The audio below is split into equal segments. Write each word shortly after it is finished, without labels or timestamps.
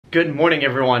Good morning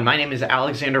everyone, my name is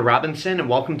Alexander Robinson and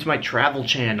welcome to my travel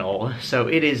channel. So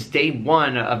it is day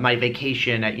one of my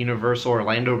vacation at Universal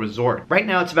Orlando Resort. Right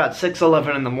now it's about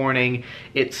 6:11 in the morning,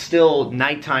 it's still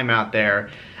nighttime out there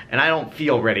and I don't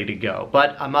feel ready to go.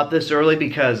 But I'm up this early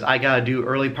because I gotta do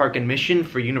early park admission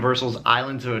for Universal's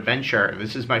Islands of Adventure.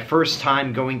 This is my first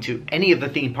time going to any of the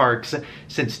theme parks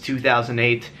since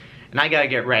 2008 and I gotta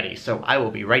get ready, so I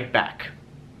will be right back.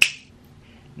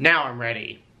 Now I'm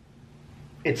ready.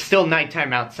 It's still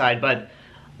nighttime outside, but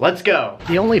let's go.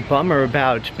 The only bummer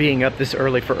about being up this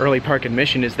early for early park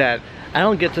admission is that I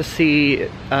don't get to see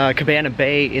Cabana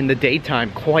Bay in the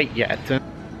daytime quite yet.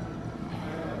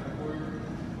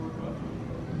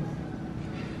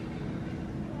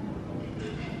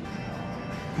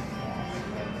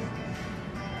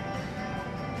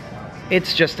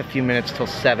 It's just a few minutes till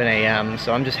 7 a.m.,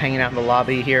 so I'm just hanging out in the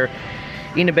lobby here,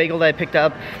 eating a bagel that I picked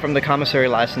up from the commissary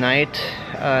last night,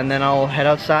 and then I'll head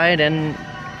outside and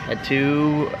head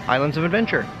to Islands of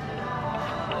Adventure.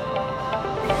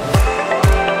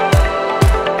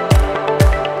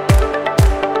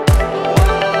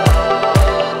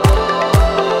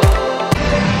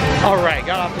 Alright,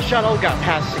 got off the shuttle, got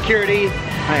past security.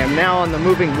 I am now on the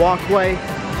moving walkway.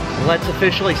 Let's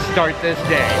officially start this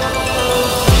day.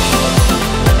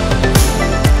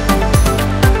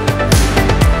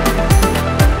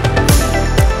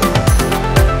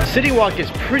 City Walk is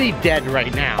pretty dead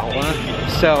right now,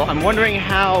 so I'm wondering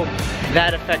how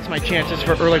that affects my chances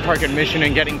for early park admission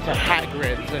and getting to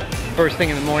Hagrid first thing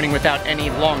in the morning without any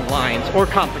long lines or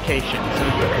complications.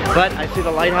 But I see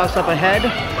the lighthouse up ahead.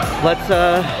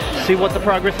 Let's see what the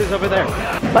progress is over there.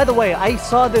 By the way, I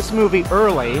saw this movie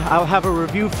early. I'll have a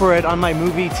review for it on my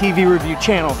movie TV review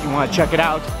channel if you want to check it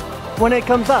out when it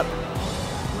comes up.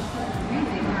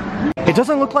 It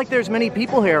doesn't look like there's many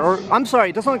people here, or I'm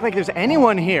sorry, it doesn't look like there's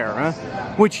anyone here,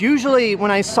 which usually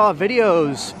when I saw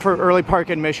videos for early park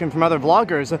admission from other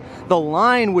vloggers, the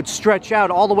line would stretch out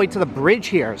all the way to the bridge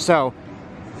here, so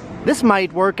this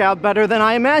might work out better than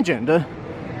I imagined.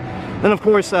 Then of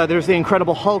course there's the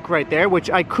Incredible Hulk right there, which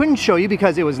I couldn't show you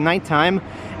because it was nighttime,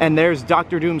 and there's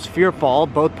Dr. Doom's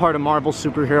Fearfall, both part of Marvel's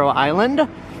Superhero Island.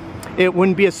 It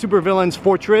wouldn't be a supervillain's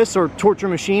fortress or torture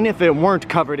machine if it weren't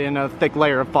covered in a thick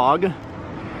layer of fog.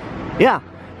 Yeah,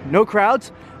 no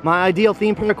crowds, my ideal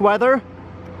theme park weather.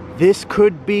 This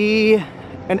could be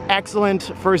an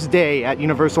excellent first day at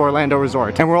Universal Orlando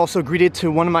Resort. And we're also greeted to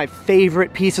one of my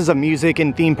favorite pieces of music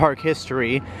in theme park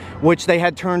history, which they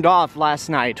had turned off last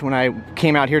night when I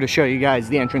came out here to show you guys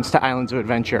the entrance to Islands of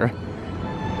Adventure.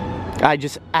 I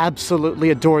just absolutely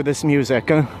adore this music.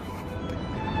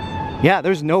 Yeah,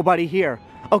 there's nobody here.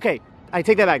 Okay, I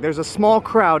take that back. There's a small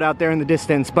crowd out there in the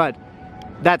distance, but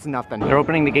that's nothing. They're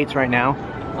opening the gates right now,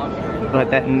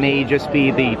 but that may just be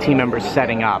the team members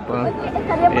setting up.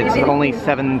 It's only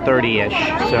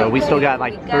 7:30-ish, so we still got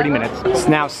like 30 minutes. It's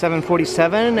now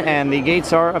 7:47 and the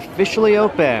gates are officially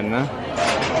open.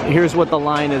 Here's what the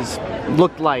line has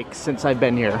looked like since I've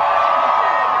been here.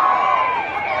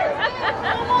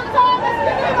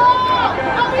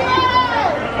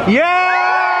 Yeah!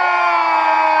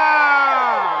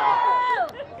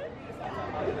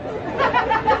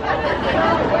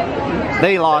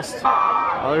 They lost.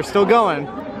 Oh, they're still going.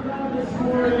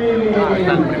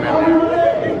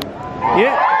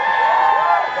 Yeah.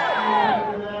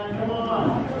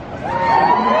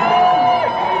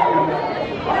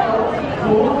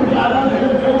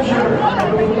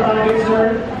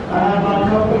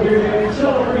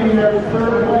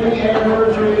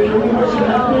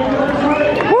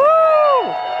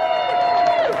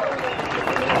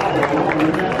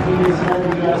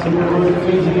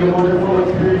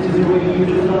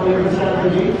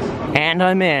 And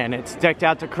I'm in. It's decked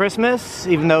out to Christmas,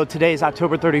 even though today's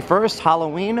October 31st,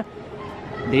 Halloween.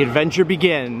 The adventure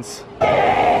begins.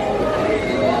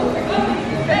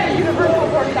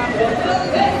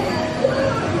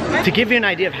 To give you an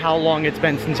idea of how long it's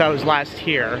been since I was last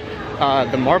here,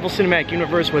 the Marvel Cinematic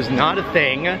Universe was not a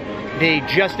thing. They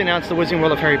just announced the Wizarding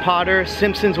World of Harry Potter,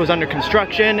 Simpsons was under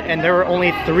construction, and there were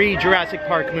only 3 Jurassic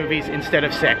Park movies instead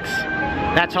of 6.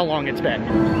 That's how long it's been. To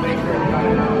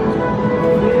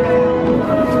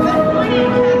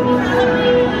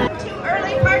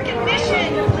early park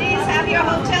admission, please have your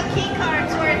hotel key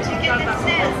cards or a ticket that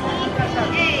says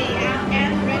EPA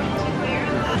and ready to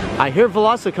wear. I hear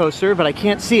Velocicoaster, but I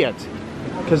can't see it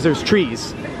because there's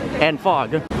trees and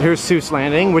fog. Here's Seuss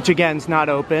Landing, which again is not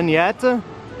open yet.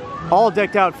 All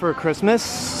decked out for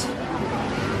Christmas.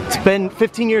 It's been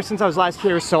 15 years since I was last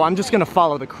here, so I'm just gonna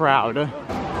follow the crowd.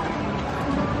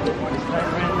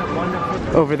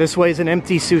 Over this way is an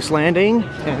empty Seuss Landing,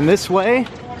 and this way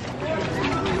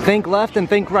Think left and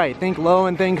think right. Think low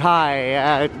and think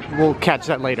high. We'll catch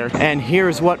that later. And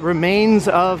here's what remains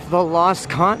of the Lost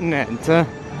Continent.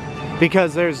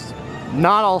 Because there's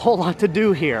not a whole lot to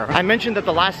do here. I mentioned that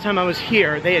the last time I was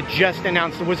here, they had just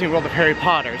announced the Wizarding World of Harry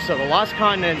Potter. So the Lost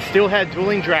Continent still had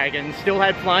Dueling Dragons, still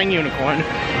had Flying Unicorn,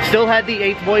 still had the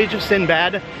 8th Voyage of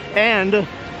Sinbad, and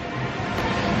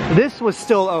this was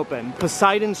still open.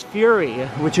 Poseidon's Fury,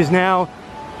 which is now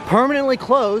permanently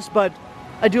closed, but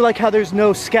I do like how there's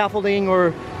no scaffolding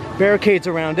or barricades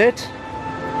around it.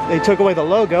 They took away the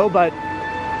logo, but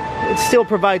it still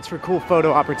provides for cool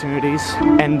photo opportunities.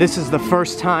 And this is the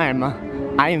first time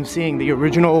I am seeing the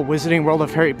original Wizarding World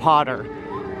of Harry Potter.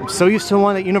 I'm so used to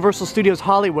one at Universal Studios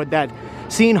Hollywood that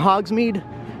seeing Hogsmeade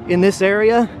in this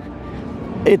area,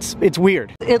 it's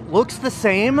weird. It looks the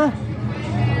same,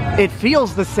 it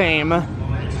feels the same,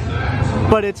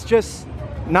 but it's just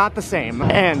not the same.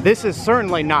 And this is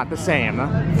certainly not the same.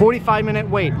 45-minute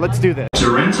wait, let's do this. To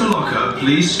rent a locker,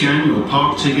 please scan your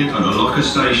park ticket at a locker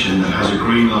station that has a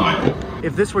green light.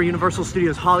 If this were Universal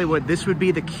Studios Hollywood, this would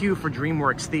be the queue for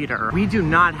DreamWorks Theater. We do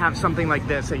not have something like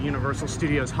this at Universal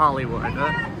Studios Hollywood.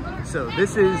 So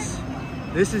this is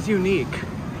unique.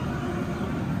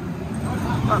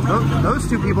 Those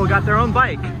two people got their own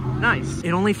bike. Nice.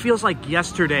 It only feels like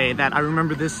yesterday that I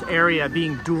remember this area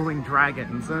being Dueling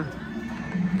Dragons.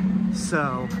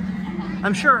 So,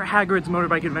 I'm sure Hagrid's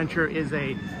Motorbike Adventure is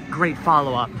a great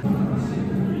follow-up.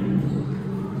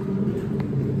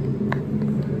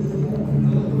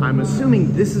 I'm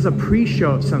assuming this is a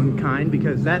pre-show of some kind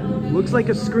because that looks like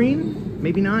a screen,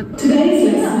 maybe not.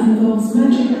 Today's lesson involves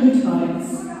magic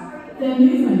motorbikes. Their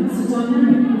movements are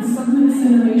dynamic with sudden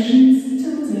accelerations,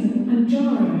 tilting and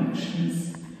jarring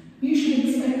actions. You should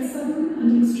expect sudden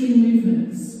and extreme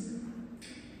movements.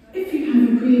 If you have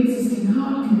a pre-existing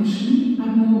heart condition,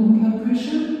 abnormal blood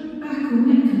pressure, back or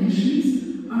neck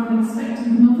conditions, are an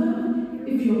expectant mother,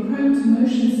 if you're prone to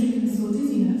motion sickness or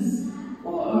dizziness,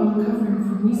 or are recovering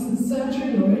from recent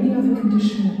surgery or any other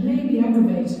condition that may be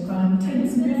aggravated by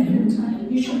intense movement,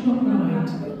 you should not ride.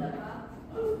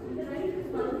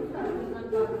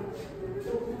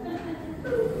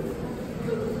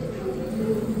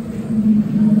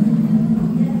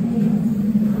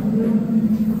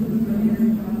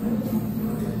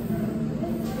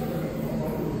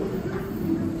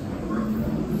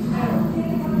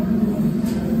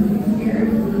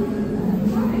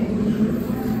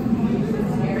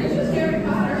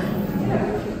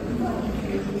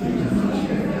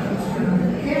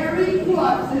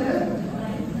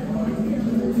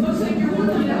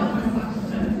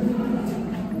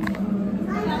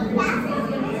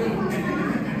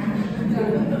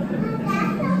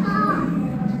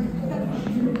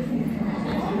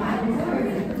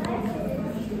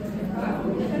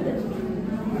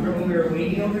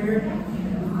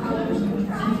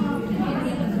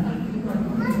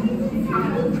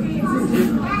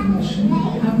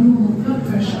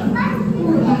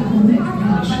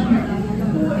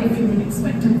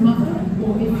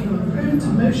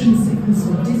 Motion sickness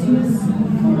or dizziness,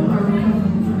 or are recovering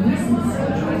from recent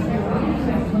surgery.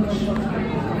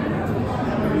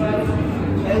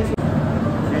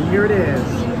 And here it is.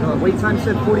 The wait time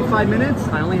said 45 minutes.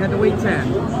 I only had to wait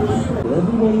 10. For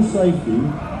everyone's safety,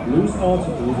 loose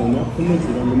articles are not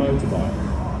permitted on the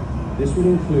motorbike. This would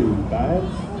include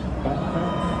bags,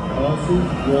 backpacks, parcels,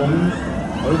 wands,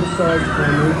 oversized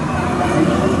cameras,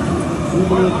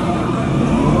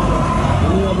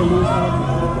 any other loose articles.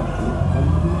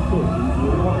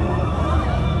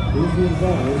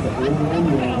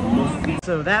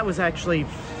 So that was actually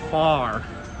far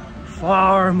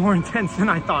more intense than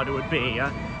I thought it would be.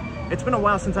 It's been a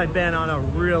while since I've been on a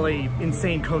really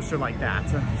insane coaster like that.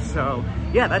 So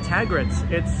yeah, that's Hagrid's.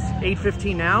 It's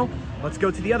 8:15 now. Let's go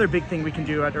to the other big thing we can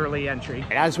do at early entry.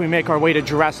 As we make our way to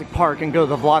Jurassic Park and go to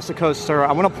the Velocicoaster,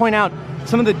 I want to point out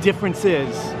some of the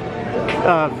differences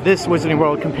of this Wizarding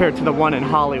World compared to the one in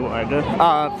Hollywood.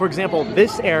 For example,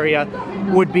 this area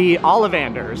would be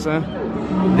Ollivanders.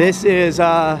 This is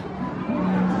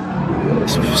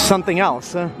something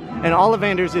else. And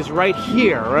Ollivanders is right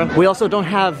here. We also don't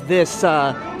have this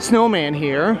snowman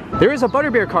here. There is a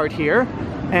Butterbeer cart here,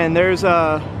 and there's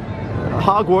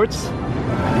Hogwarts.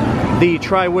 The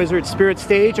Tri-Wizard Spirit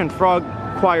Stage and Frog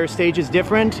Choir stage is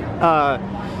different.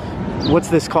 What's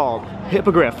this called?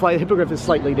 Hippogriff. Hippogriff is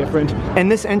slightly different. And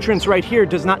this entrance right here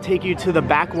does not take you to the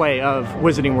back way of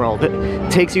Wizarding World. It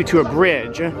takes you to a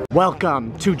bridge.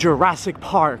 Welcome to Jurassic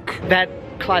Park. That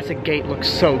classic gate looks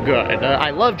so good.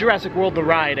 I love Jurassic World the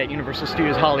ride at Universal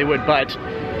Studios Hollywood, but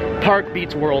Park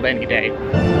beats World any day.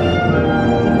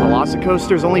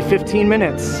 Velocicoaster is only 15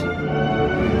 minutes.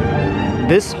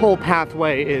 This whole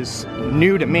pathway is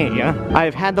new to me.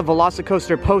 I've had the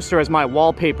Velocicoaster poster as my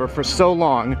wallpaper for so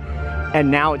long, and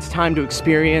now it's time to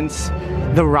experience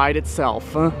the ride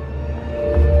itself.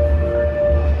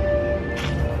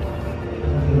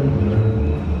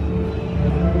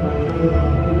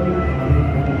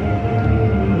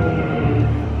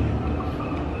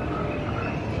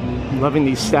 Loving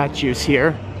these statues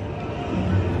here.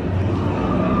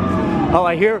 Oh,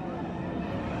 I hear.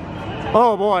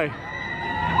 Oh boy.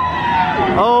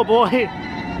 Oh boy.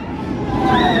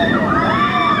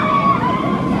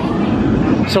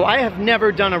 So I have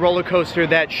never done a roller coaster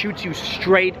that shoots you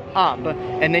straight up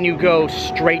and then you go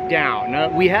straight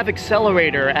down. We have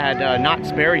accelerator at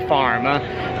Knott's Berry Farm,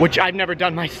 which I've never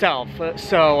done myself.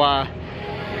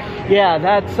 Yeah,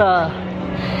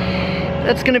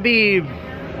 that's gonna be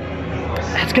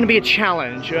a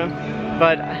challenge,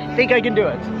 but I think I can do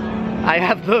it. I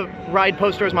have the ride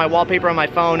poster as my wallpaper on my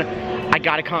phone. I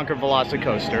gotta conquer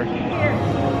Velocicoaster.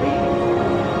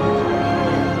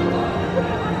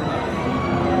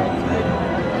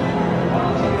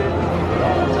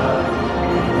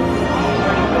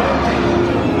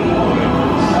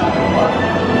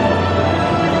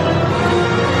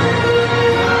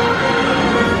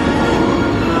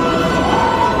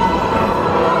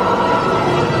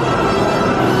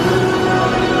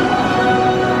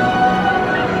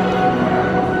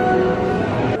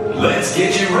 Let's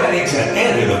get you ready to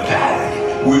enter the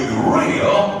paddock with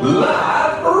real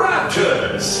live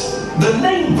raptors. The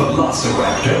name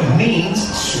Velociraptor means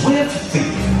swift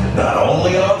thief. Not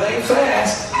only are they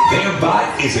fast, their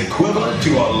bite is equivalent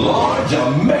to a large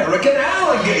American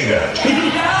alligator.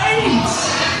 Yikes!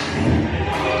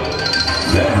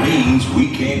 That means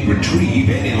we can't retrieve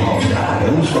any lost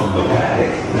items from the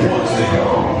paddock once they're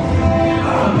gone.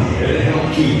 I'm here to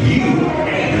help keep you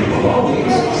and your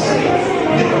belongings safe.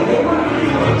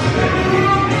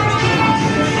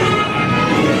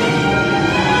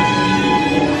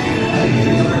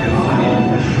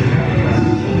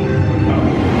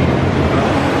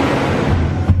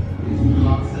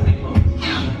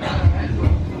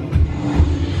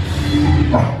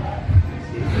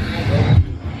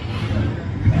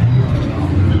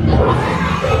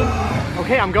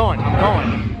 Okay, I'm going.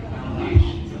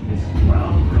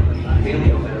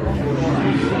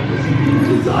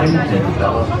 Designed and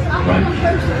developed right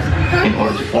in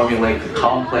order to formulate the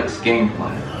complex game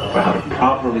plan for how to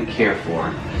properly care for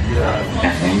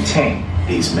and maintain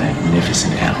these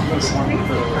magnificent animals.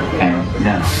 And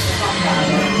now,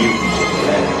 you can take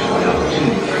advantage of the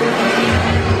opportunity.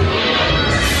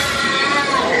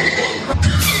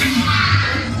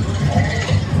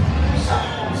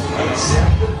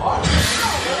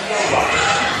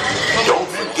 Don't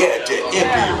forget to empty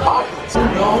your pockets.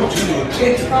 Hold on to your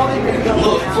ticket and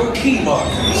look for key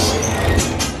markers.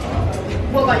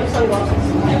 What about your sunglasses?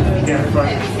 Yeah,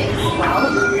 right.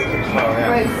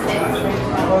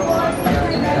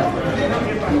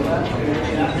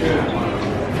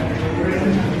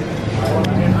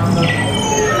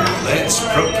 Let's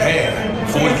prepare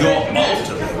for your ultimate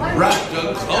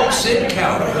raptor close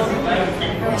encounter.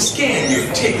 Scan your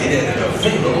ticket at an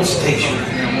available station,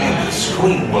 and the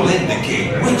screen will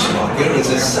indicate which marker is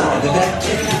assigned to that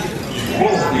ticket.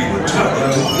 Before we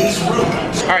return to these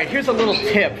rooms. Alright, here's a little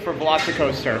tip for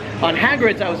Velocicoaster. On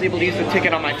Hagrid's, I was able to use the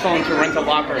ticket on my phone to rent a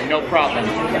locker, no problem.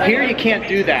 Here you can't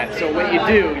do that, so what you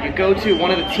do, you go to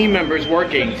one of the team members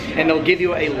working, and they'll give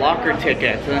you a locker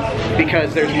ticket,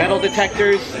 because there's metal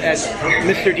detectors, as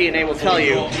Mr. DNA will tell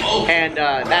you, and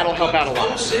that'll help out a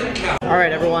lot.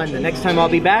 Alright everyone, the next time I'll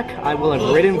be back, I will have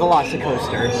ridden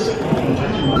Velocicoaster.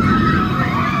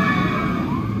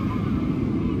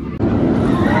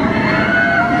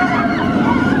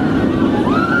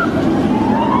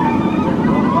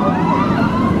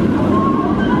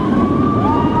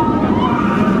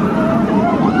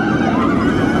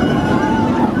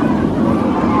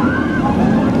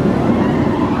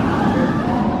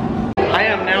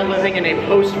 In a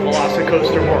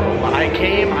post-Velocicoaster world. I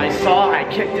came, I saw, I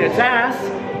kicked its ass.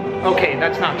 Okay,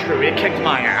 that's not true. It kicked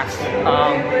my ass.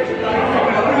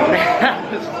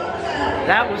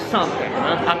 That was something.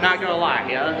 I'm not gonna lie.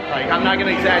 Like, I'm not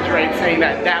gonna exaggerate saying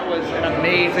that was an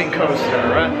amazing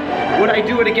coaster. Would I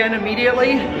do it again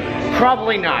immediately?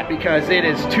 Probably not, because it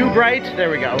is too bright. There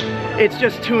we go. It's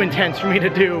just too intense for me to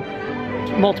do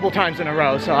multiple times in a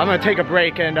row. So I'm gonna take a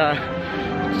break and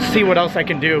see what else I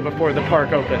can do before the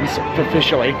park opens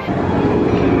officially.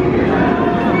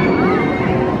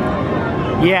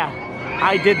 Yeah,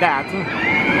 I did that.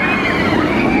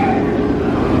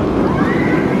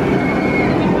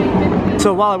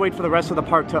 So while I wait for the rest of the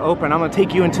park to open, I'm going to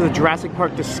take you into the Jurassic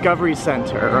Park Discovery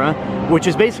Center, which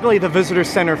is basically the visitor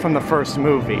center from the first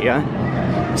movie.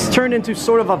 It's turned into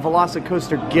sort of a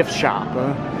Velocicoaster gift shop,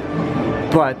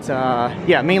 but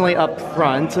yeah, mainly up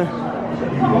front.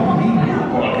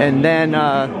 And then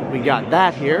we got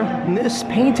that here. And this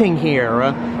painting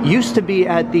here used to be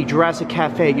at the Jurassic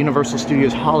Cafe at Universal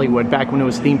Studios Hollywood back when it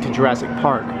was themed to Jurassic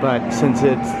Park, but since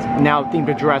it's now themed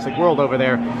to Jurassic World over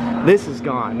there, this is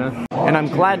gone. And I'm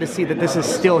glad to see that this is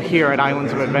still here at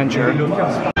Islands of Adventure.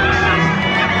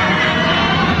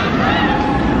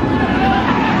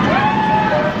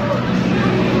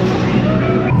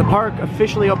 The park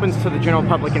officially opens to the general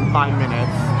public in 5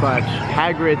 minutes, but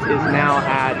Hagrid's is now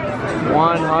at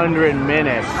 100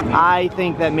 minutes. I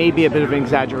think that may be a bit of an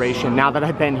exaggeration now that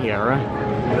I've been here.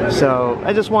 So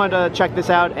I just wanted to check this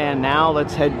out, and now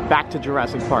let's head back to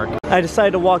Jurassic Park. I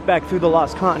decided to walk back through the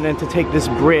Lost Continent to take this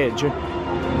bridge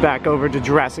back over to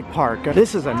Jurassic Park.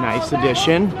 This is a nice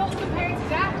addition.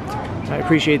 I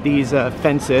appreciate these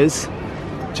fences,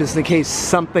 just in case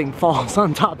something falls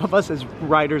on top of us as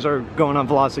riders are going on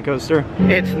Velocicoaster.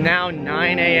 It's now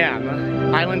 9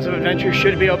 a.m. Islands of Adventure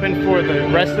should be open for the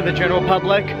rest of the general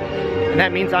public, and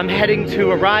that means I'm heading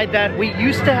to a ride that we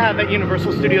used to have at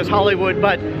Universal Studios Hollywood,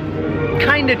 but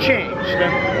kinda changed.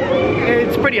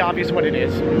 It's pretty obvious what it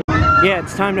is. Yeah,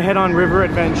 it's time to head on River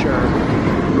Adventure,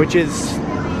 which is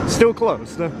still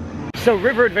closed. So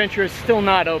River Adventure is still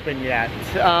not open yet,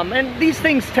 and these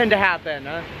things tend to happen.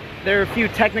 There are a few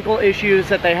technical issues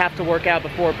that they have to work out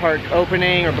before park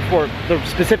opening or before the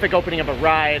specific opening of a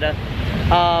ride.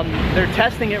 They're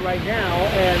testing it right now,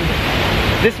 and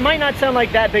this might not sound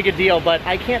like that big a deal, but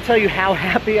I can't tell you how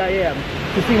happy I am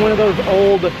to see one of those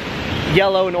old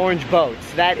yellow and orange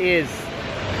boats. That is,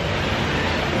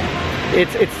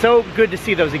 it's so good to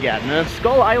see those again.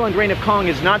 Skull Island Reign of Kong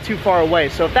is not too far away,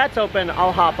 so if that's open,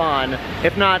 I'll hop on.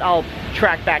 If not, I'll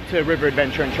track back to River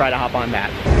Adventure and try to hop on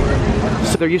that.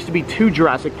 So there used to be 2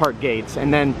 Jurassic Park gates,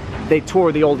 and then they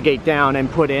tore the old gate down and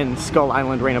put in Skull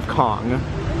Island Reign of Kong.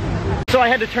 So I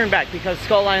had to turn back because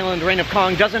Skull Island Reign of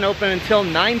Kong doesn't open until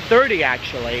 9:30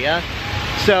 actually.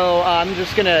 So I'm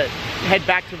just gonna head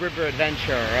back to River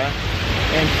Adventure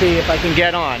and see if I can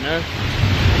get on.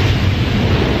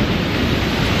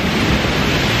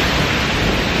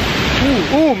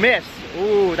 Ooh, miss.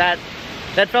 Ooh, that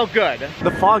felt good.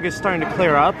 The fog is starting to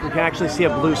clear up. We can actually see a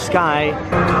blue sky,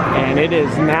 and it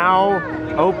is now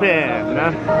open.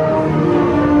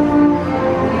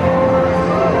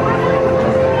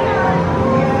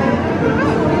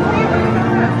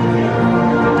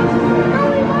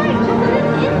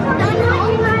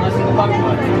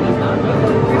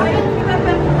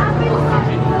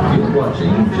 You're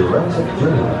watching Jurassic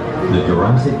Park, the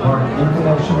Jurassic Park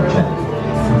International Channel.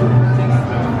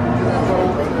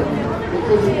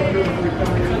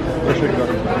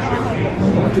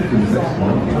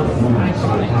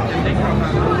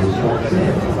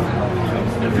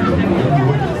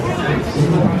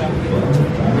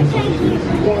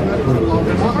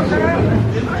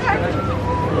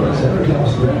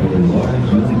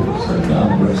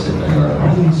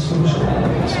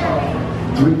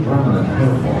 Three prominent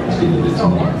hairforms give it its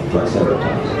name,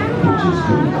 Triceratops, which is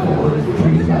good for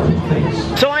three-legged face.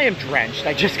 So I am drenched.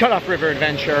 I just got off River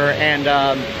Adventure and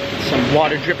some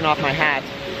water dripping off my hat.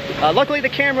 Luckily the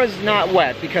camera's not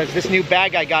wet because this new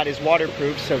bag I got is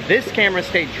waterproof, so this camera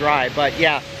stayed dry, but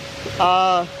yeah,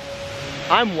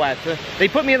 I'm wet. They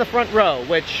put me in the front row,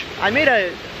 which I made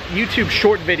a YouTube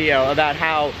short video about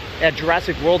how at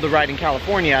Jurassic World, the ride in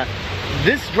California,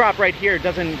 this drop right here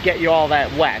doesn't get you all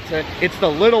that wet. It's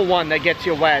the little one that gets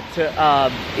you wet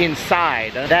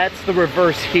inside. That's the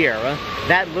reverse here.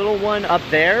 That little one up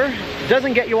there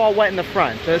doesn't get you all wet in the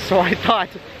front. So I thought,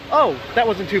 oh, that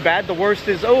wasn't too bad. The worst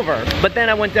is over. But then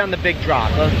I went down the big drop.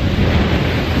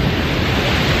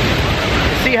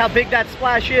 See how big that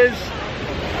splash is?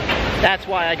 That's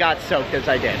why I got soaked as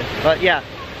I did. But yeah,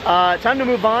 time to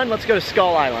move on. Let's go to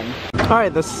Skull Island. All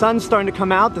right, the sun's starting to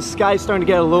come out. The sky's starting to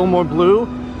get a little more blue.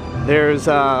 There's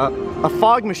a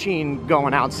fog machine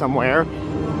going out somewhere.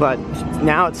 But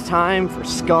now it's time for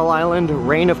Skull Island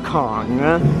Reign of Kong.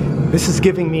 This is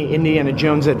giving me Indiana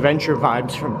Jones Adventure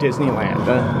vibes from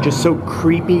Disneyland. Just so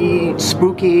creepy,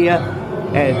 spooky.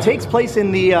 And it takes place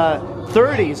in the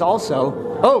 30s also.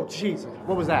 Oh, jeez,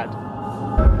 what was that?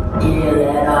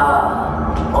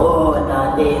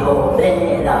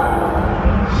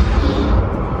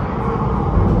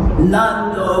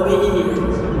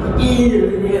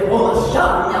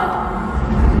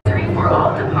 For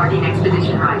all departing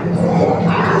expedition riders, due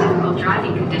to difficult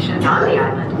driving conditions on the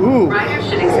island, riders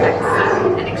should expect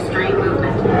sudden and extreme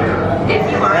movement.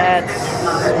 If you are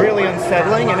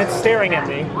unsettling, and it's staring at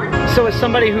me. So as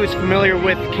somebody who's familiar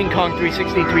with King Kong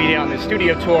 360 3D on the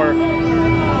studio tour,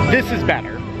 this is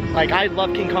better. Like, I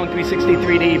love King Kong 360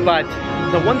 3D, but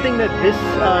the one thing that this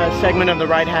segment of the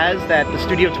ride has that the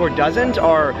studio tour doesn't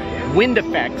are wind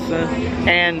effects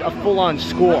and a full-on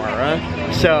score.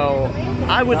 So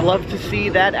I would love to see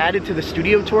that added to the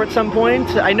studio tour at some point.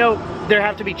 I know there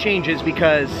have to be changes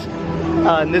because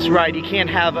in this ride you can't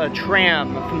have a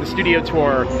tram from the studio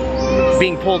tour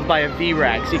being pulled by a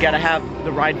V-Rex. So you gotta have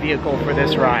the ride vehicle for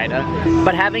this ride.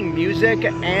 But having music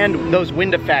and those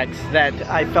wind effects that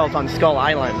I felt on Skull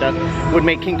Island would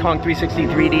make King Kong 360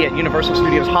 3D at Universal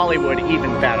Studios Hollywood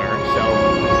even better.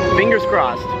 So fingers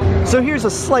crossed. So here's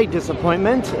a slight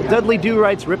disappointment. Dudley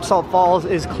Do-Right's Ripsaw Falls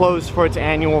is closed for its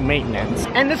annual maintenance.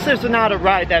 And this is not a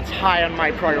ride that's high on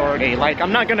my priority. Like,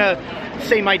 I'm not gonna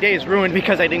say my day is ruined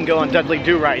because I didn't go on Dudley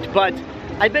Do-Right, but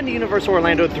I've been to Universal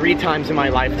Orlando 3 times in my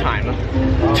lifetime.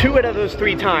 2 out of those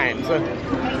 3 times,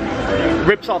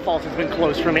 Ripsaw Falls has been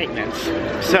closed for maintenance.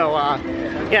 So,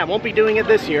 yeah, won't be doing it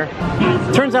this year.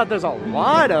 Turns out there's a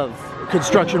lot of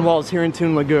construction walls here in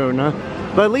Toon Lagoon,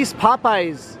 but at least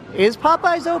Popeyes, is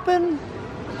Popeyes open?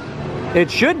 It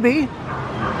should be.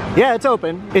 Yeah, it's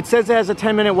open. It says it has a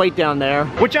 10-minute wait down there,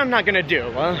 which I'm not gonna do.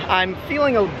 I'm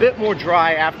feeling a bit more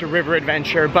dry after River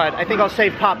Adventure, but I think I'll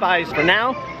save Popeyes for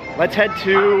now. Let's head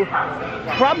to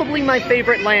probably my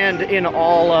favorite land in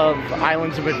all of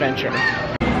Islands of Adventure.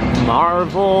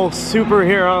 Marvel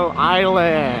Superhero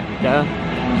Island.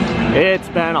 It's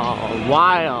been a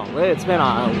while. It's been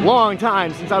a long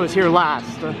time since I was here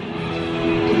last.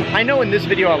 I know in this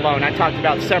video alone I talked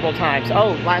about several times,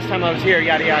 oh, last time I was here,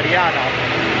 yada yada yada.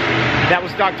 That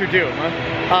was Dr. Doom.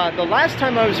 The last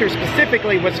time I was here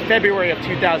specifically was February of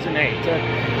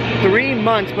 2008. 3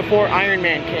 months before Iron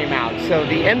Man came out, so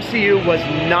the MCU was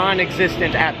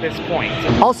non-existent at this point.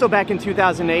 Also back in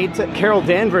 2008, Carol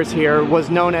Danvers here was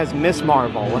known as Miss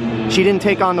Marvel. She didn't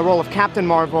take on the role of Captain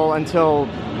Marvel until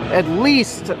at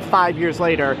least 5 years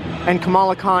later, and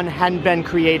Kamala Khan hadn't been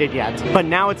created yet. But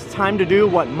now it's time to do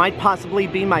what might possibly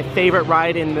be my favorite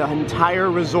ride in the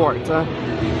entire resort.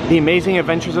 The Amazing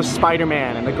Adventures of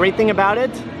Spider-Man. And the great thing about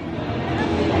it,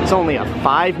 it's only a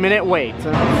 5-minute wait.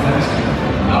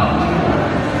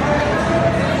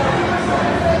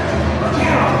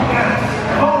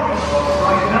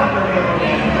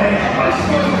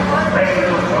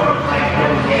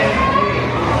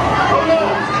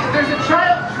 There's a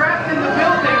child trapped in the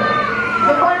building.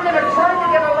 The firemen are trying to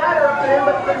get a ladder up there,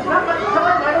 but there's not much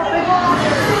time, I don't think.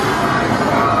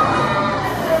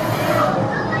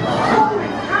 Holy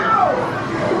cow!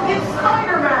 It's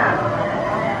Spider-Man!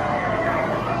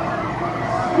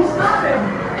 He's not him!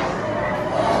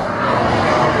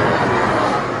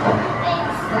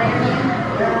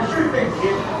 Yeah, sure thing,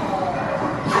 kid.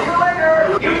 See you later!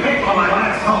 You picked on my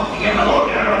last hope to get a look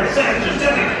at her sense of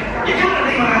You gotta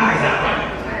leave my eyes out.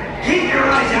 Keep your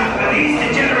eyes out for these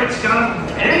degenerate scum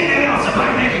and anything else that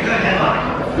might make a good headline.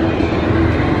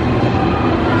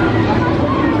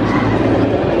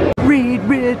 Reed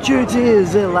Richards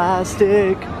is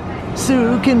elastic,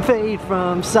 Sue can fade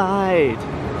from sight.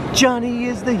 Johnny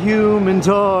is the Human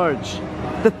Torch.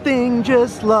 The Thing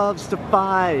just loves to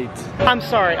fight. I'm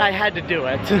sorry, I had to do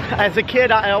it. As a kid,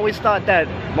 I always thought that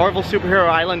Marvel Superhero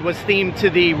Island was themed to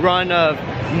the run of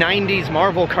 90s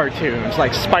Marvel cartoons,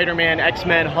 like Spider-Man,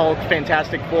 X-Men, Hulk,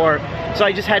 Fantastic Four. So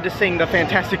I just had to sing the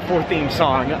Fantastic Four theme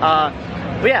song.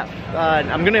 But yeah,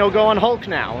 I'm gonna go on Hulk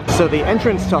now. So the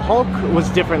entrance to Hulk was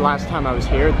different last time I was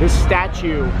here. This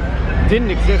statue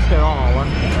didn't exist at all.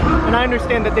 And I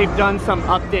understand that they've done some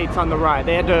updates on the ride.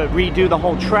 They had to redo the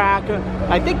whole track.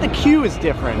 I think the queue is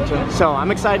different, so I'm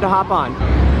excited to hop on.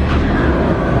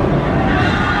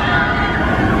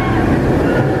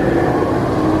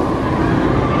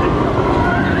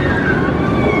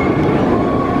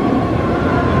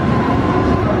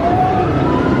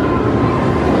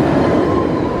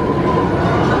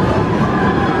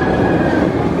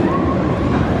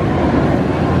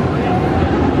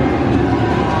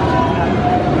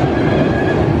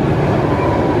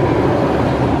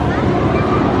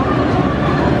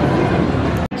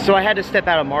 So I had to step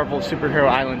out of Marvel Superhero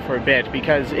Island for a bit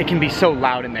because it can be so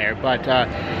loud in there. But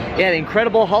yeah, the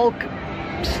Incredible Hulk,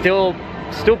 still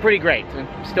pretty great.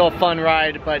 Still a fun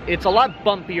ride, but it's a lot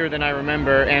bumpier than I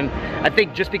remember. And I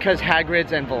think just because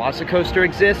Hagrid's and Velocicoaster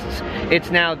exists,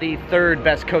 it's now the 3rd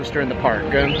best coaster in the park.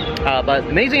 But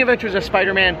Amazing Adventures of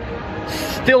Spider-Man,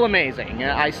 still amazing.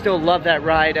 I still love that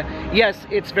ride. Yes,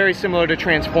 it's very similar to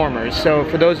Transformers, so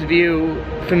for those of you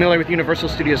familiar with Universal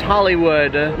Studios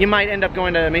Hollywood, you might end up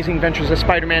going to Amazing Adventures of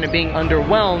Spider-Man and being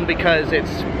underwhelmed because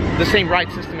it's the same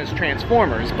ride system as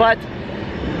Transformers, but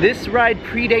This ride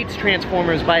predates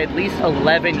Transformers by at least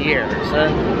 11 years,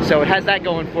 so it has that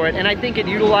going for it, and I think it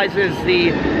utilizes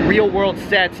the real-world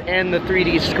sets and the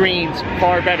 3D screens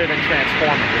far better than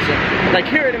Transformers. Like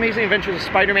here at Amazing Adventures of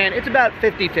Spider-Man, it's about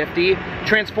 50-50.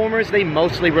 Transformers, they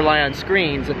mostly rely on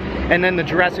screens, and then the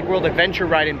Jurassic World Adventure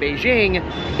ride in Beijing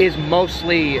is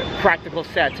mostly practical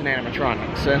sets and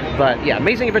animatronics. But yeah,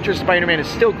 Amazing Adventures of Spider-Man is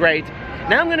still great.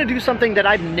 Now I'm going to do something that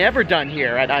I've never done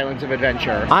here at Islands of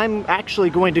Adventure. I'm actually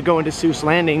going to go into Seuss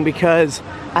Landing because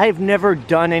I've never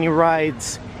done any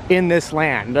rides in this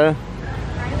land.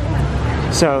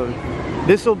 So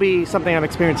this will be something I'm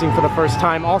experiencing for the first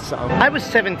time also. I was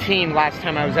 17 last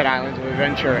time I was at Islands of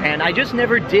Adventure, and I just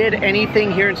never did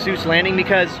anything here in Seuss Landing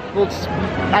because, well,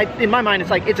 in my mind,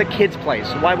 it's like, it's a kid's place.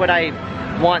 Why would I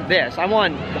want this? I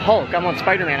want Hulk, I want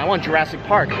Spider-Man, I want Jurassic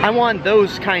Park. I want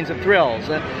those kinds of thrills.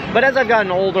 But as I've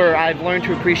gotten older, I've learned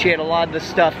to appreciate a lot of the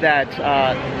stuff that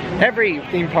every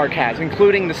theme park has,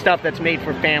 including the stuff that's made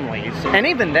for families. And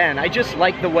even then, I just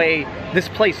like the way this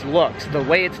place looks, the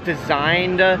way it's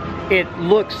designed. It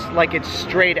looks like it's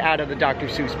straight out of the Dr.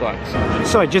 Seuss books.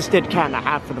 So I just did Cat in the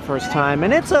Hat for the first time,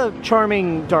 and it's a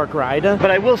charming dark ride.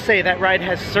 But I will say that ride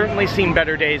has certainly seen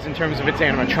better days in terms of its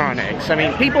animatronics. I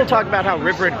mean, people talk about how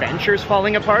River Adventure's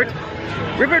falling apart.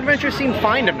 River Adventure seemed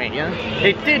fine to me.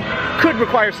 It could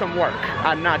require some work.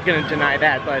 I'm not going to deny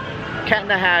that, but Cat in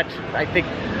the Hat, I think,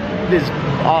 is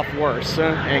off worse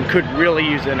and could really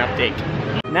use an update.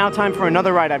 Now time for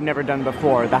another ride I've never done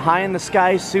before, the High in the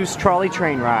Sky Seuss Trolley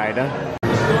Train Ride.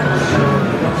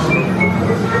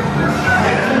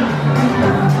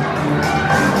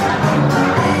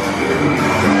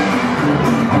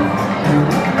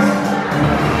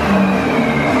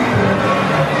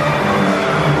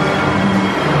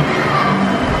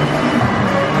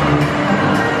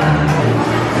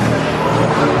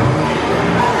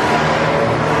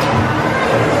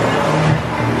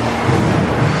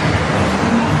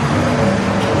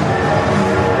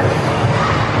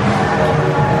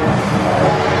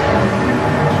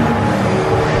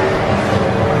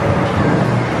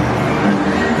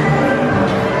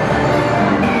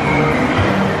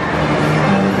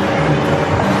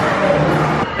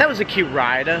 A cute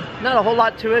ride. Not a whole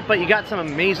lot to it, but you got some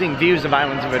amazing views of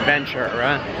Islands of Adventure.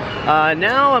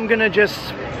 Now I'm gonna just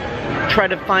try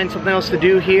to find something else to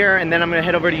do here, and then I'm gonna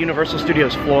head over to Universal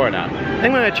Studios Florida.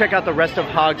 I'm gonna check out the rest of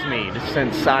Hogsmeade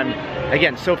since I'm,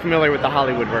 again, so familiar with the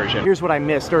Hollywood version. Here's what I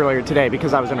missed earlier today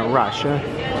because I was in a rush.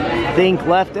 Think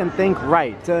left and think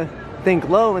right. Think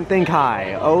low and think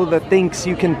high. Oh, the thinks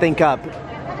you can think up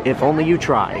if only you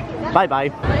try.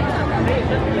 Bye-bye.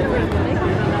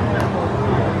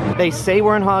 They say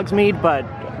we're in Hogsmeade, but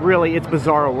really it's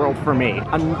Bizarro World for me.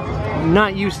 I'm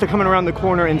not used to coming around the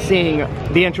corner and seeing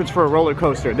the entrance for a roller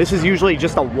coaster. This is usually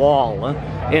just a wall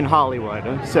in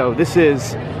Hollywood. So this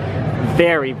is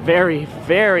very, very,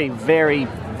 very, very,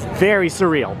 very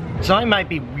surreal. So I might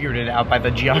be weirded out by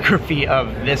the geography of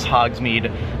this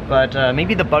Hogsmeade, but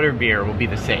maybe the butterbeer will be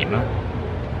the same.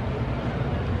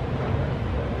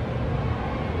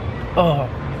 Oh,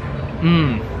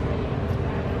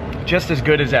 just as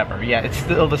good as ever. Yeah, it's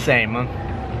still the same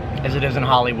as it is in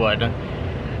Hollywood.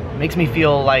 Makes me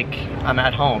feel like I'm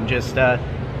at home. Just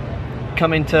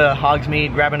coming to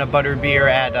Hogsmeade, grabbing a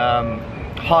butterbeer at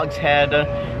Hogshead.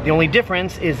 The only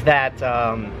difference is that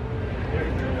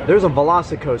there's a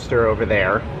Velocicoaster over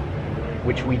there,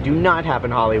 which we do not have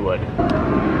in Hollywood.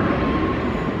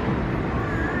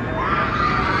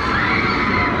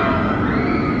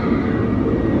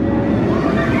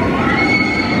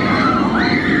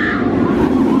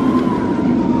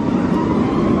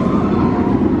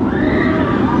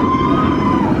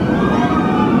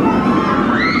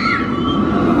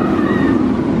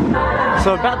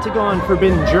 So about to go on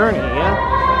Forbidden Journey,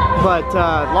 but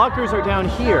lockers are down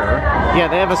here. Yeah,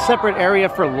 they have a separate area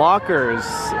for lockers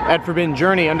at Forbidden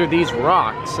Journey under these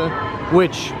rocks,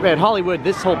 which at Hollywood,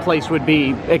 this whole place would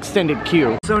be extended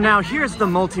queue. So now here's the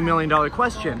multi-million-dollar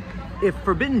question. If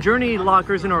Forbidden Journey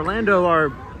lockers in Orlando are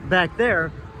back there,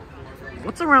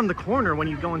 what's around the corner when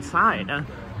you go inside?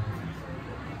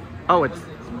 Oh, it's,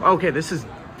 okay, this is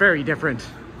very different.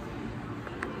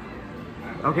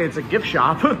 Okay, it's a gift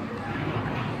shop.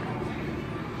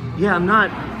 Yeah,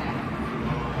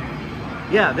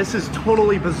 yeah, this is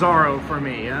totally Bizarro for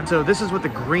me. So this is what the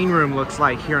green room looks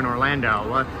like here in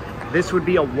Orlando. This would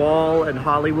be a wall in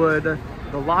Hollywood.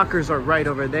 The lockers are right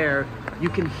over there. You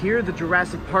can hear the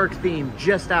Jurassic Park theme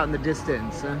just out in the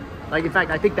distance. Like, in fact,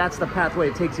 I think that's the pathway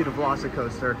it takes you to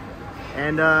Velocicoaster.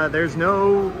 And there's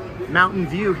no mountain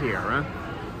view here,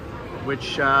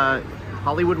 which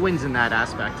Hollywood wins in that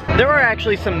aspect. There are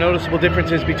actually some noticeable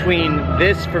differences between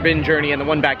this Forbidden Journey and the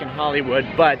one back in Hollywood,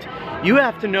 but you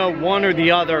have to know one or the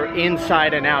other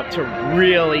inside and out to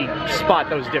really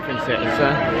spot those differences.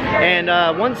 And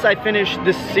once I finish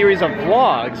this series of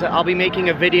vlogs, I'll be making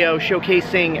a video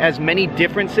showcasing as many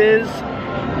differences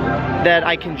that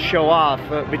I can show off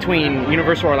between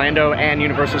Universal Orlando and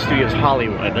Universal Studios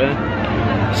Hollywood.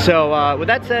 So with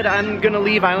that said, I'm gonna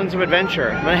leave Islands of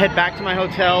Adventure. I'm gonna head back to my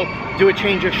hotel, do a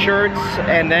change of shirts,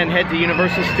 and then head to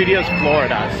Universal Studios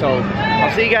Florida. So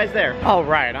I'll see you guys there. All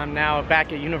right, I'm now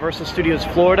back at Universal Studios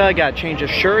Florida. Got a change of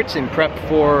shirts and prep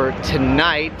for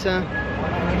tonight.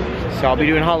 So I'll be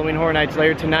doing Halloween Horror Nights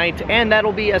later tonight, and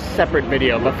that'll be a separate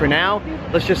video. But for now,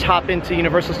 let's just hop into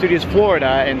Universal Studios Florida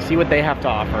and see what they have to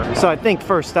offer. So I think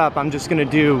first up, I'm just gonna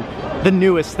do the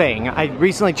newest thing. I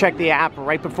recently checked the app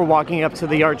right before walking up to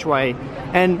the archway,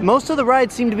 and most of the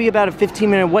rides seem to be about a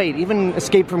 15-minute wait, even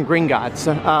Escape from Gringotts.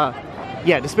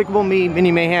 Yeah, Despicable Me,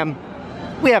 Mini Mayhem,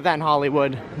 we have that in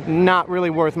Hollywood. Not really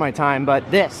worth my time,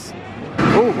 but this,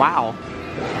 oh wow.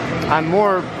 I'm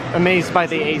more amazed by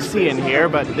the AC in here,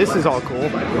 but this is all cool. The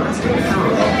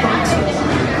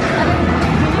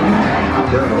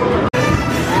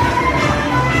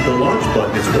launch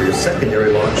button is for your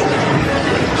secondary launcher.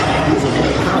 These are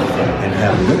more powerful and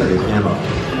have limited ammo.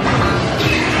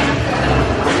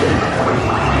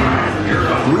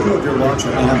 Reload your launcher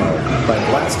ammo by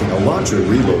blasting a launcher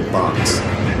reload box.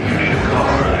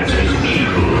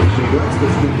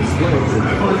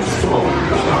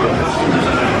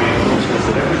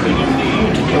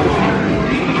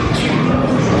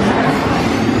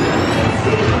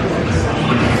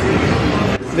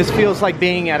 This feels like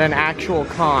being at an actual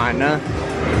con.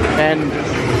 And,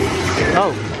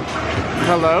 oh,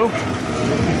 hello.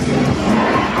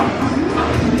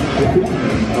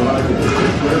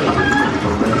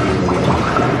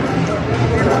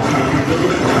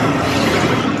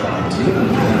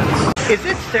 Is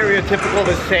it stereotypical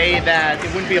to say that it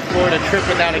wouldn't be a Florida trip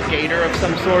without a gator of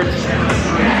some sort?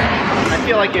 I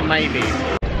feel like it might be.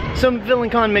 So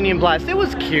VillainCon Minion Blast, it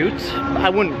was cute. I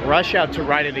wouldn't rush out to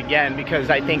ride it again because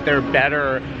I think there are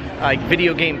better like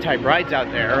video game type rides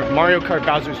out there. Mario Kart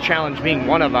Bowser's Challenge being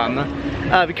one of them,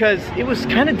 because it was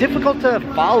kind of difficult to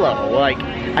follow. Like,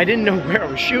 I didn't know where I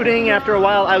was shooting. After a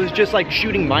while, I was just like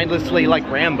shooting mindlessly like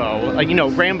Rambo. Like, you know,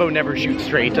 Rambo never shoots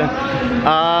straight.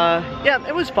 Yeah,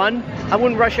 it was fun. I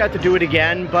wouldn't rush out to do it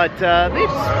again, but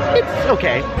it's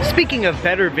okay. Speaking of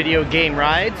better video game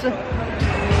rides,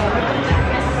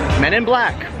 Men in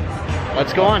Black.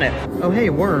 Let's go on it. Oh hey,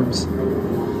 worms.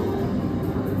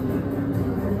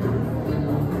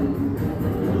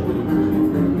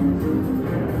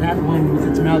 That one with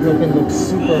its mouth open looks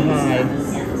super high.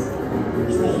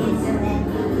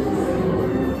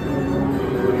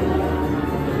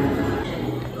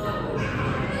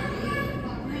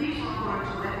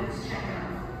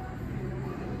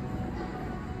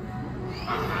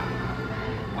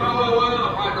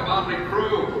 Well, quite the motley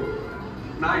crew.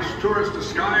 Nice tourist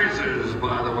disguises,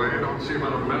 by the way. Don't see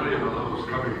about 1 million of those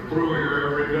coming through here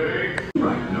every day.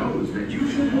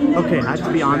 Okay, I have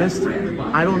to be honest,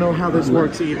 I don't know how this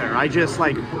works either. I just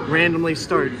like randomly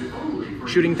start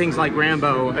shooting things like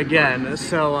Rambo again.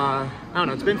 So, I don't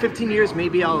know, it's been 15 years,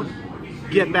 maybe I'll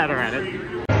get better at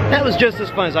it. That was just as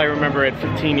fun as I remember it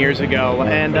 15 years ago,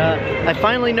 and I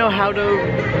finally know how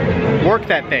to work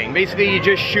that thing. Basically, you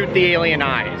just shoot the alien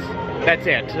eyes. That's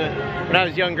it. When I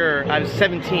was younger, I was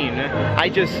 17, I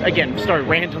just, again, started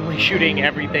randomly shooting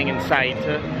everything in sight.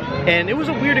 And it was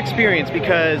a weird experience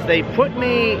because they put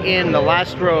me in the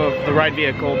last row of the ride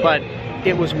vehicle, but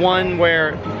it was one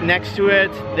where next to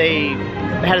it, they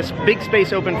had a big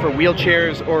space open for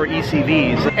wheelchairs or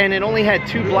ECVs. And it only had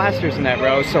 2 blasters in that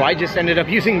row, so I just ended up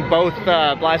using both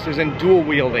blasters and dual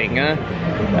wielding.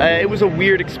 It was a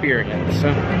weird experience.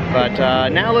 But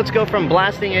now let's go from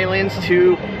blasting aliens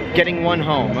to getting one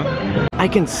home. I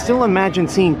can still imagine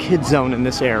seeing Kid Zone in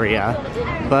this area,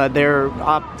 but they're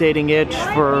updating it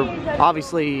for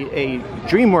obviously a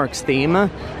DreamWorks theme. I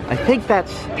think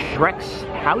that's Shrek's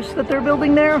house that they're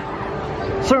building there.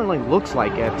 Certainly looks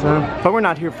like it, but we're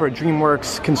not here for a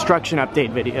DreamWorks construction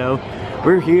update video.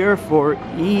 We're here for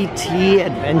E.T.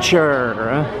 Adventure.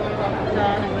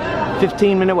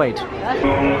 15-minute wait.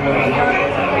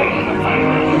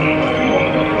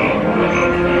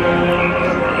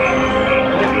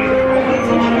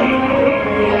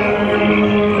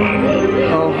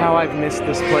 I've missed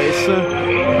this place.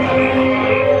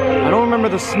 I don't remember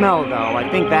the smell though. I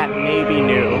think that may be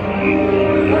new.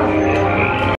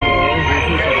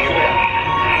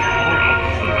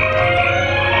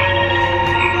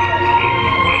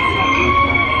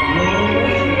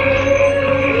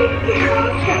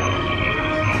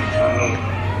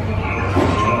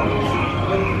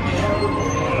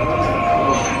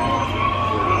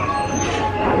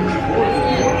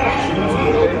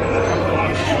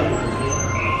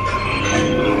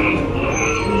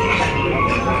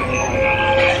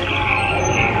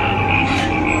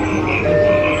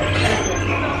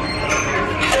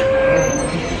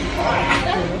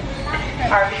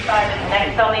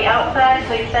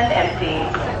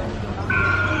 empty.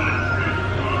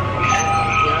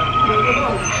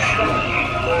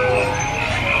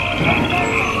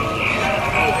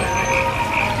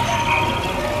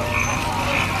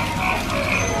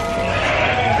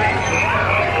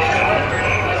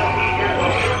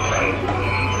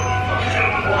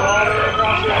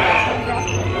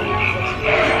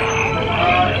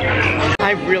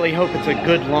 I really hope it's a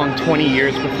good long 20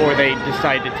 years before they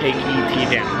decide to take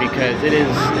E.T. down, because it is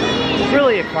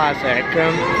really a classic.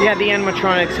 Yeah, the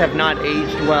animatronics have not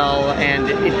aged well, and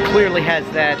it clearly has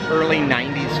that early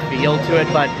 90s feel to it,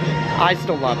 but I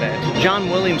still love it. John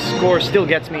Williams' score still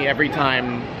gets me every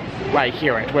time I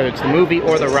hear it, whether it's the movie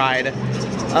or the ride.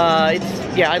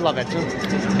 Yeah, I love it.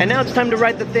 And now it's time to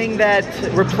ride the thing that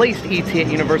replaced E.T.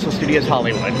 at Universal Studios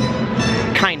Hollywood.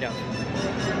 Kind of.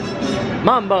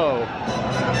 Mambo!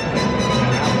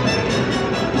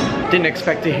 Didn't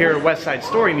expect to hear West Side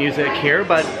Story music here,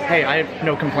 but hey, I have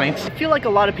no complaints. I feel like a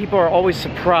lot of people are always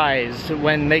surprised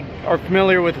when they are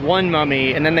familiar with one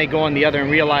Mummy and then they go on the other and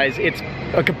realize it's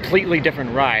a completely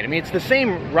different ride. I mean, it's the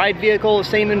same ride vehicle,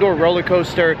 same indoor roller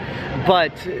coaster,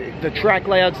 but the track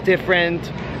layout's different.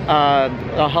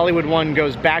 The Hollywood one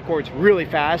goes backwards really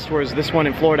fast, whereas this one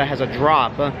in Florida has a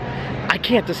drop. I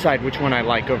can't decide which one I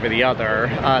like over the other.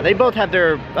 They both have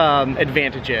their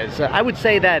advantages. I would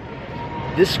say that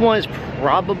this one is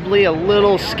probably a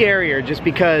little scarier just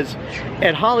because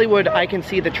at Hollywood I can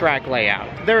see the track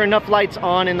layout. There are enough lights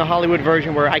on in the Hollywood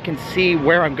version where I can see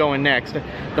where I'm going next.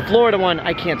 The Florida one,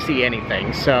 I can't see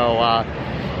anything, so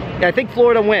I think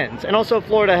Florida wins. And also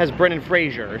Florida has Brendan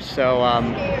Fraser, so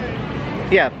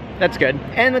yeah, that's good.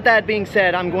 And with that being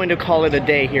said, I'm going to call it a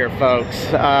day here,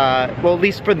 folks. Well, at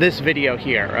least for this video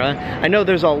here. I know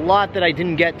there's a lot that I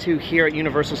didn't get to here at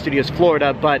Universal Studios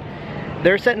Florida, but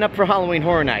they're setting up for Halloween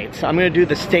Horror Nights. I'm gonna do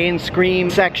the Stay and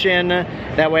Scream section.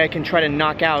 That way I can try to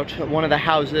knock out one of the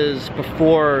houses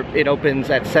before it opens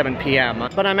at 7 p.m.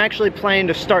 But I'm actually planning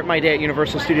to start my day at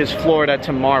Universal Studios Florida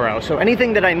tomorrow. So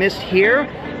anything that I missed here,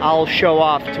 I'll show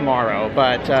off tomorrow.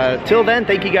 But till then,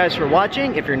 thank you guys for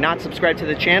watching. If you're not subscribed to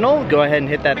the channel, go ahead and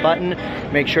hit that button.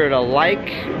 Make sure to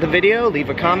like the video,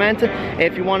 leave a comment.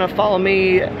 If you wanna follow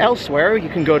me elsewhere, you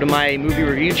can go to my movie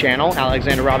review channel,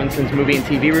 Alexander Robinson's Movie and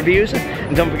TV Reviews.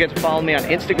 And don't forget to follow me on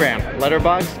Instagram,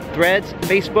 Letterboxd, Threads,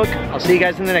 Facebook. I'll see you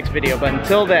guys in the next video. But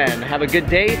until then, have a good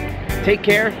day, take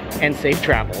care, and safe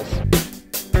travels.